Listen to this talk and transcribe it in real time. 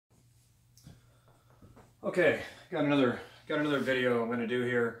Okay, got another video I'm going to do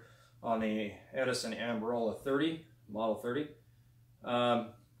here on the Edison Ambrola 30, Model 30.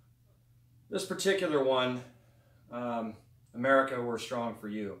 This particular one, America, We're Strong for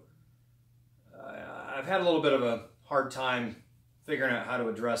You. I've had a little bit of a hard time figuring out how to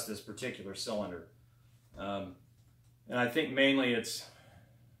address this particular cylinder. And I think mainly it's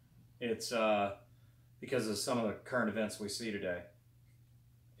because of some of the current events we see today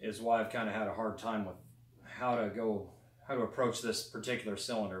is why I've kind of had a hard time with how to approach this particular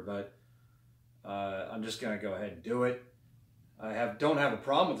cylinder, but I'm just going to go ahead and do it. Don't have a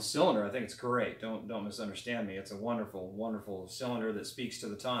problem with the cylinder. I think it's great. Don't misunderstand me. It's a wonderful, wonderful cylinder that speaks to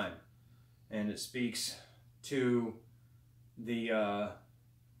the time, and it speaks to the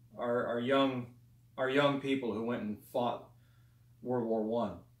our young people who went and fought World War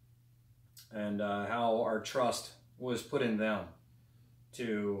I, and how our trust was put in them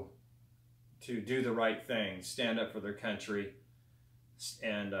to do the right thing, stand up for their country,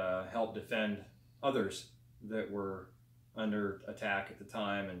 and help defend others that were under attack at the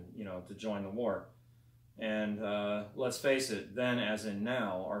time, and to join the war. And let's face it, then as in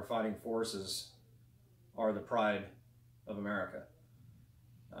now, our fighting forces are the pride of America.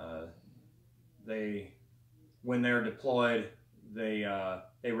 When they're deployed, they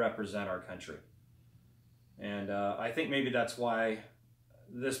represent our country, and I think maybe that's why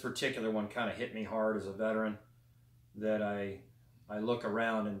this particular one kind of hit me hard as a veteran, that I look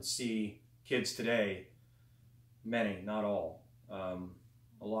around and see kids today, many, not all, a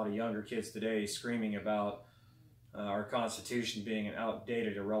lot of younger kids today screaming about our Constitution being an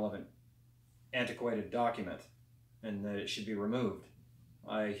outdated, irrelevant, antiquated document, and that it should be removed.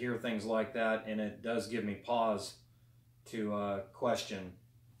 I hear things like that, and it does give me pause to question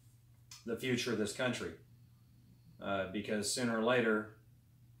the future of this country, because sooner or later,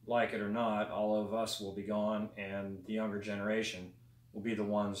 like it or not, all of us will be gone, and the younger generation will be the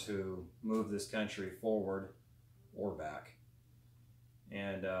ones who move this country forward or back.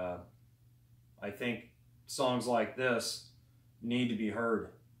 And I think songs like this need to be heard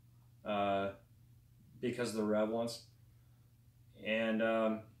because of the relevance. And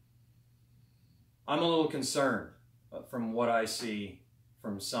I'm a little concerned from what I see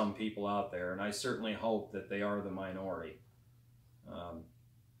from some people out there, and I certainly hope that they are the minority.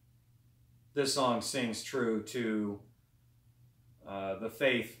 This song sings true to the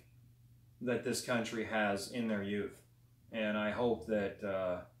faith that this country has in their youth. And I hope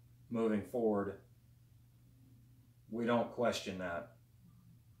that moving forward, we don't question that,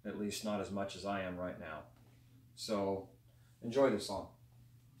 at least not as much as I am right now. So enjoy this song.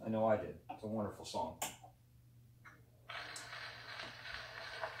 I know I did. It's a wonderful song.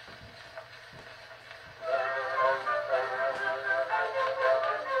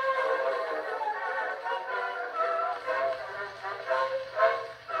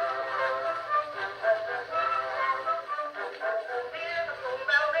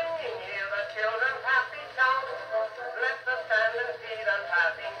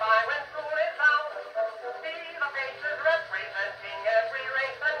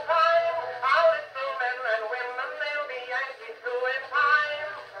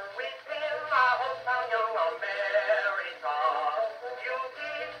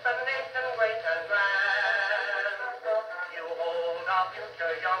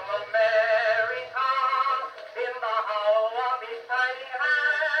 Future young America, in the hollow of his tiny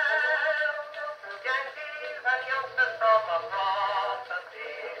hand. Yankees and youngsters from across the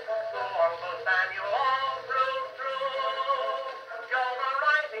sea, so Uncle Samuel all through. You're the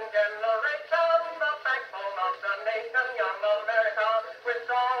rising generation, the backbone of the nation, young America, we're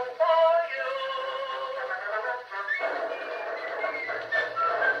strong for you.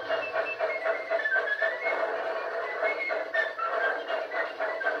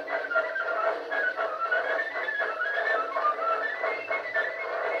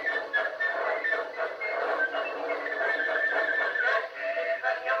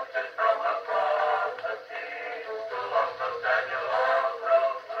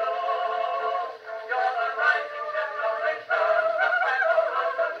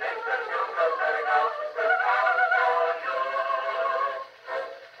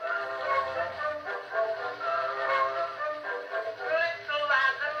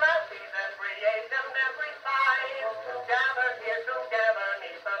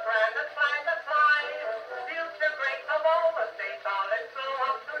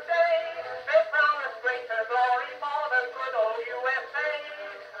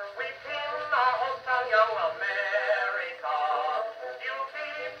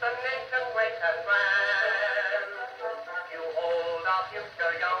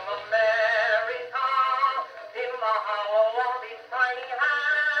 Future young America,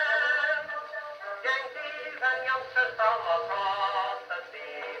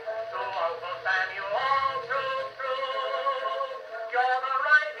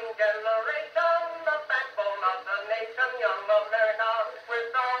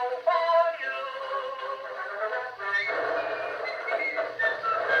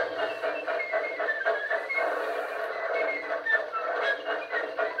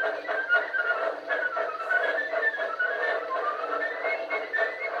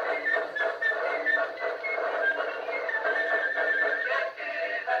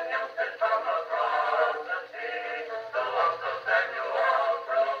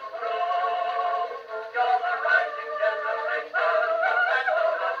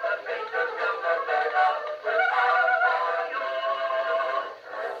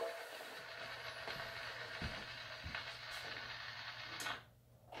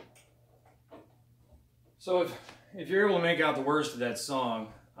 So if you're able to make out the words to that song,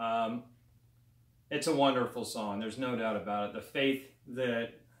 it's a wonderful song. There's no doubt about it. The faith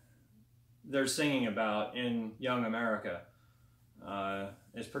that they're singing about in young America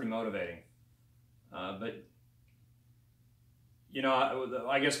is pretty motivating. But you know,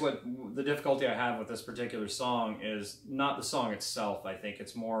 I guess what the difficulty I have with this particular song is not the song itself. I think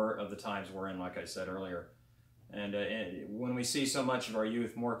it's more of the times we're in, like I said earlier. And when we see so much of our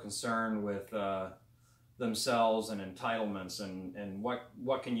youth more concerned with themselves and entitlements and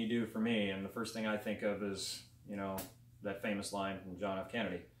what can you do for me? And the first thing I think of is, you know, that famous line from John F.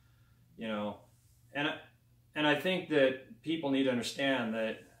 Kennedy. You know, and I think that people need to understand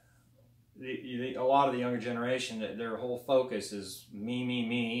that a lot of the younger generation, their whole focus is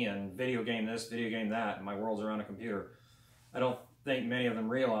me, and video game this, video game that, and my world's around a computer. I don't think many of them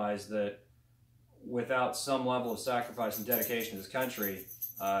realize that without some level of sacrifice and dedication to this country,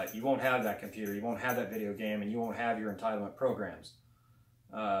 you won't have that computer, you won't have that video game, and you won't have your entitlement programs.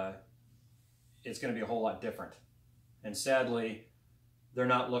 It's going to be a whole lot different. And sadly, they're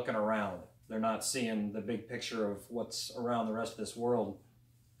not looking around. They're not seeing the big picture of what's around the rest of this world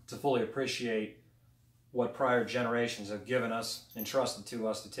to fully appreciate what prior generations have given us, entrusted to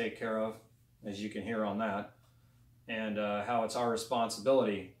us to take care of, as you can hear on that, and how it's our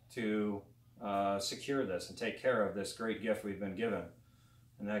responsibility to secure this and take care of this great gift we've been given,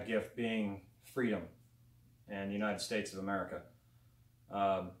 and that gift being freedom and the United States of America.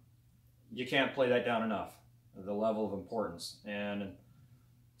 You can't play that down enough, the level of importance. And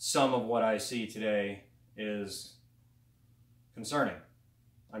some of what I see today is concerning.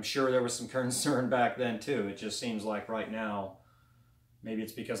 I'm sure there was some concern back then too. It just seems like right now, maybe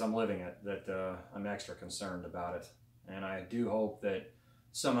it's because I'm living it, that I'm extra concerned about it. And I do hope that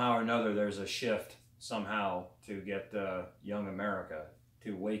somehow or another there's a shift somehow to get young America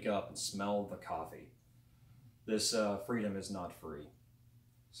to wake up and smell the coffee. This freedom is not free.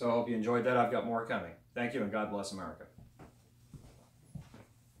 So I hope you enjoyed that. I've got more coming. Thank you, and God bless America.